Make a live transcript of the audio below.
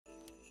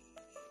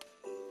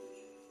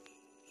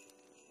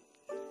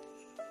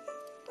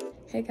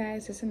Hey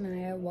guys, it's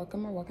Anaya.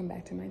 Welcome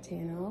back to my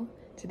channel.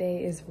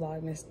 Today is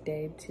Vlogmas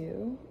day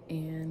 2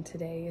 and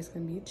today is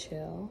gonna be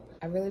chill.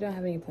 I really don't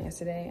have any plans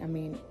today. I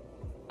mean,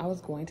 I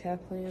was going to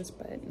have plans,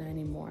 but not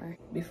anymore.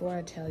 Before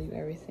I tell you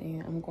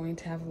everything, I'm going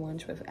to have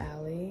lunch with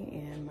Allie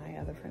and my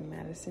other friend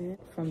Madison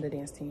from the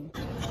dance team.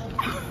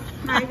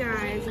 Hi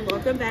guys,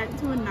 welcome back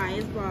to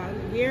Anaya's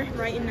vlog. We're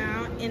right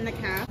now in the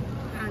caf.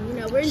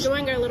 We're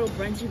enjoying our little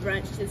brunchy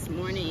brunch this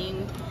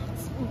morning.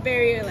 It's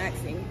very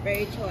relaxing,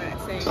 very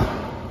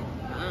chillaxing.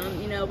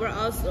 We're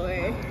all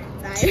sore,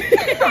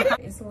 tired.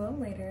 It's a little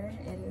later.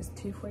 It is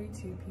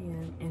 2:42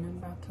 p.m. and I'm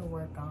about to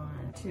work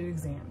on 2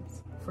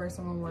 exams. First,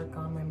 I'm gonna work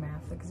on my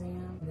math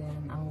exam.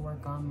 Then I'm gonna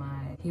work on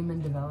my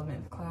human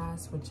development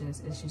class, which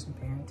is issues and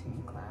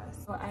parenting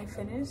class. So I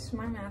finished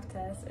my math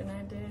test and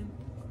I did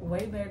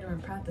way better than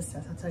my practice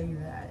test, I'll tell you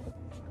that.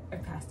 I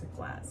passed the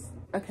class.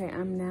 Okay,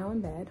 I'm now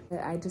in bed.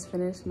 I just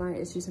finished my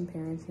issues and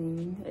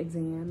parenting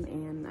exam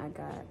and I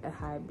got a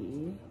high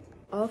B.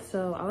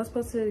 Also, I was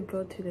supposed to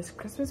go to this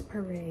Christmas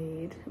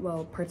parade,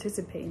 well,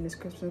 participate in this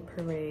Christmas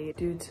parade.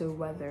 Due to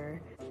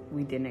weather,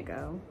 we didn't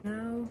go.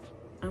 Now,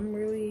 I'm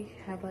really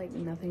have like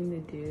nothing to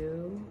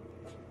do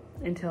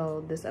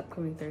until this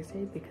upcoming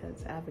Thursday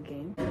because I have a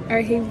game. All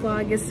right, hey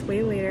vlog, it's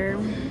way later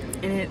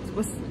and it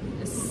was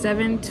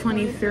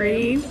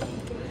 7:23.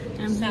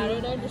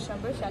 Saturday,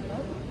 December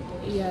 2nd.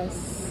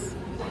 Yes.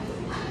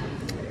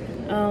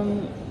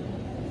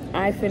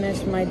 I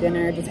finished my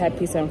dinner, just had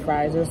pizza and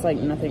fries. There's like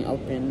nothing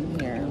open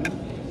here.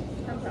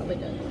 I'm probably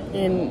done.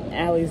 And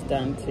Allie's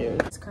done too.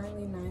 It's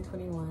currently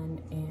 9:21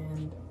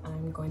 and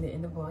I'm going to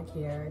end the vlog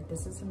here.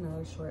 This is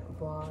another short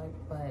vlog,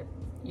 but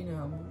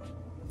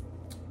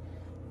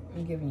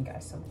I'm giving you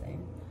guys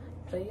something.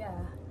 But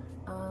yeah,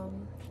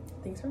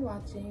 thanks for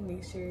watching.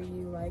 Make sure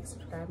you like,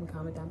 subscribe, and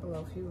comment down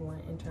below if you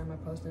want, and turn my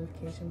post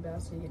notification bell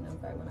so you get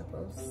notified when I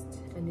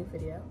post a new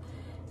video.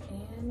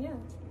 And yeah,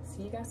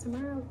 see you guys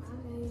tomorrow.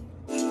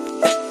 Bye.